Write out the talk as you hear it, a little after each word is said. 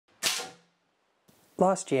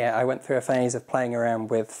Last year I went through a phase of playing around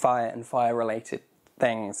with fire and fire related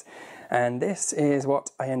things, and this is what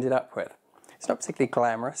I ended up with. It's not particularly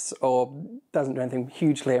glamorous or doesn't do anything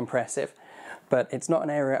hugely impressive, but it's not an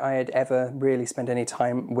area I had ever really spent any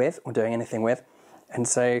time with or doing anything with, and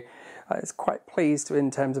so I was quite pleased in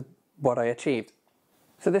terms of what I achieved.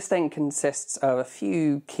 So this thing consists of a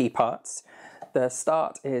few key parts. The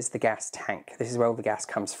start is the gas tank. This is where all the gas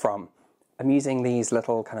comes from. I'm using these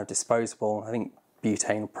little kind of disposable, I think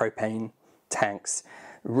butane or propane tanks,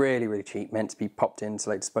 really cheap, meant to be popped into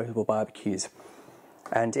like disposable barbecues.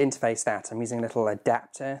 And to interface that, I'm using a little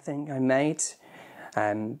adapter thing I made.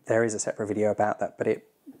 There is a separate video about that, but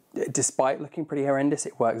despite looking pretty horrendous,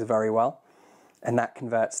 it works very well. And that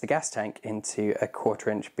converts the gas tank into a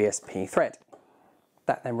 1/4" BSP thread.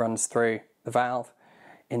 That then runs through the valve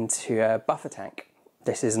into a buffer tank.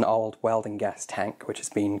 This is an old welding gas tank which has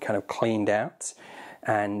been kind of cleaned out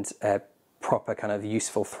and a proper kind of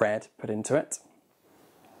useful thread put into it.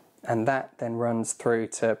 And that then runs through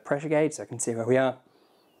to pressure gauge, so I can see where we are,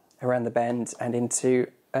 around the bend and into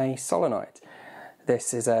a solenoid.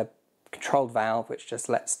 This is a controlled valve which just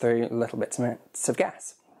lets through little bits of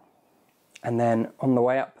gas. And then on the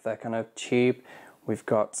way up the kind of tube, we've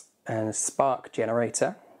got a spark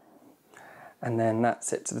generator, and then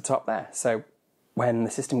that's it to the top there. So when the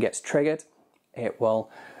system gets triggered, it will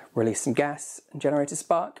release some gas and generate a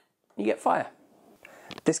spark, and you get fire.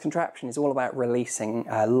 This contraption is all about releasing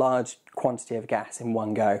a large quantity of gas in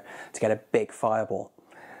one go to get a big fireball.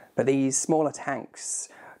 But these smaller tanks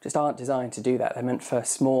just aren't designed to do that. They're meant for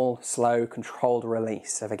small, slow, controlled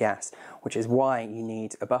release of a gas, which is why you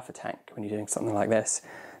need a buffer tank when you're doing something like this.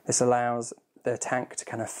 This allows the tank to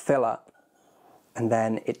kind of fill up, and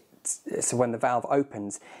then so when the valve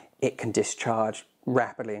opens, it can discharge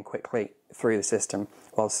rapidly and quickly through the system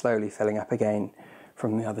while slowly filling up again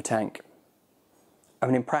from the other tank. I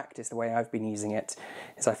mean, in practice, the way I've been using it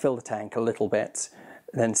is I fill the tank a little bit,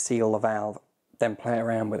 then seal the valve, then play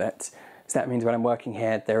around with it. So that means when I'm working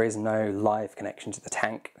here, there is no live connection to the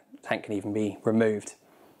tank. The tank can even be removed.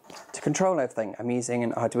 To control everything, I'm using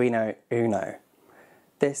an Arduino Uno.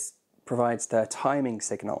 This provides the timing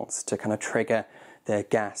signals to kind of trigger the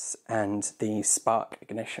gas and the spark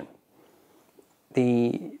ignition.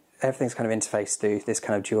 Everything's kind of interfaced through this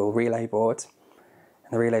kind of dual relay board,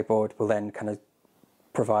 and the relay board will then kind of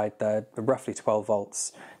provide the roughly 12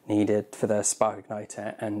 volts needed for the spark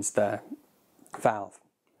igniter and the valve.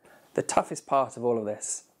 The toughest part of all of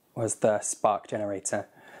this was the spark generator.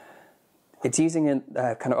 It's using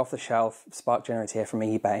a kind of off-the-shelf spark generator here from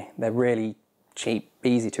eBay. They're really cheap,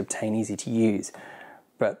 easy to obtain, easy to use.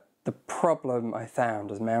 But the problem I found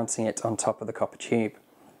was mounting it on top of the copper tube.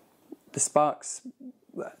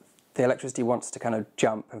 The electricity wants to kind of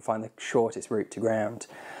jump and find the shortest route to ground.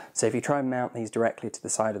 So if you try and mount these directly to the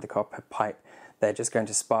side of the copper pipe, they're just going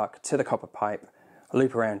to spark to the copper pipe,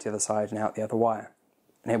 loop around to the other side and out the other wire.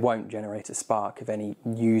 And it won't generate a spark of any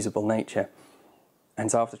usable nature. And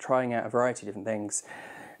so after trying out a variety of different things,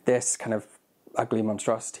 this kind of ugly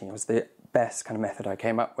monstrosity was the best kind of method I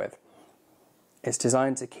came up with. It's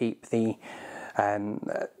designed to keep the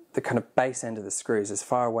kind of base end of the screws as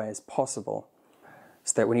far away as possible,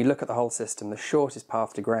 so that when you look at the whole system, the shortest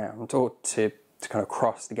path to ground, or to kind of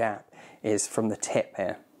cross the gap, is from the tip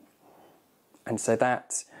here. And so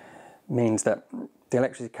that means that the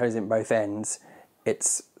electricity goes in both ends.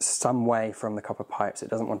 It's some way from the copper pipes. It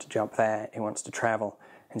doesn't want to jump there, it wants to travel,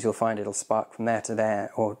 and you'll find it'll spark from there to there,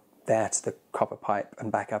 or there to the copper pipe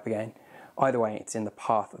and back up again. Either way, it's in the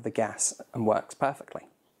path of the gas and works perfectly.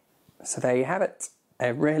 So there you have it.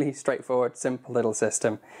 A really straightforward, simple little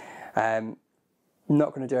system.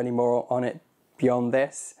 Not going to do any more on it beyond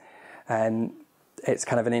this. It's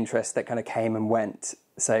kind of an interest that kind of came and went.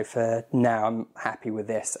 So for now, I'm happy with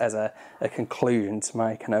this as a conclusion to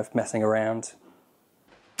my kind of messing around